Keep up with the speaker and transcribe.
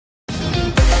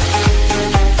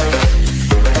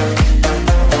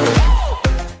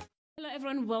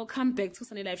everyone, welcome back to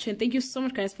Sunday Live Show. Thank you so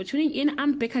much guys for tuning in.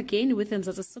 I'm back again with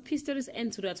Nzaza Soapy Stories,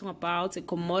 and today I'm talking about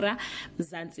Gomora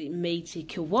Mzansi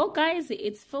Magic. Well guys,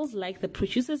 it feels like the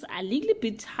producers are legally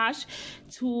bit harsh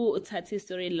to Thathi's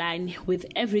storyline with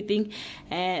everything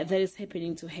that is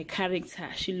happening to her character.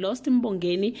 She lost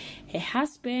Mbongeni, her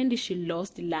husband, she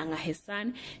lost Langa, her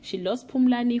son, she lost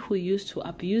Pumlani, who used to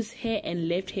abuse her and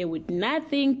left her with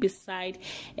nothing beside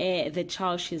the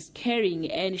child she's carrying,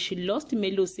 and she lost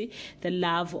Melusi, the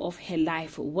love of her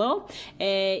life. Well,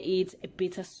 it's a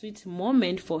bittersweet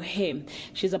moment for her.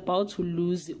 She's about to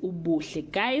lose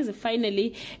Ubuhle. Guys,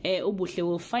 finally, Ubuhle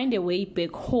will find a way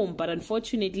back home, but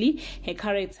unfortunately, her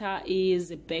character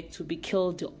is back to be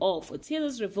killed off.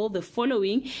 Tears reveal the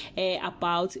following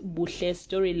about Buhle's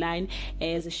storyline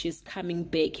as she's coming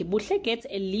back. Buhle gets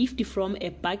a lift from a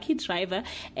bucket driver,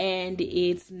 and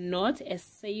it's not as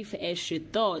safe as she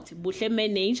thought. Buhle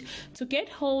managed to get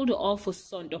hold of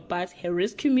Sondo, but her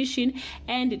rescue mission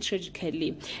ended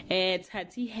tragically.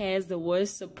 Thathi has the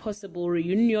worst possible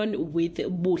reunion with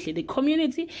Buhle. The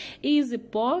community is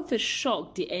both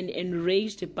shocked and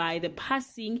enraged by the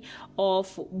passing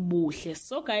of Buhle.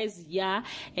 So guys, yeah,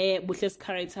 Buhle's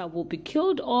character will be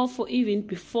killed off even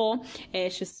before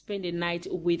she spend the night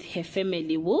with her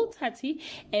family. Will Thathi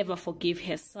ever forgive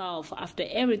herself after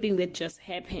everything that just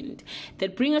happened?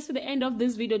 That brings us to the end of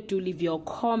this video. Do leave your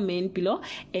comment below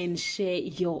and share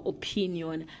your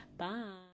opinion. Bye.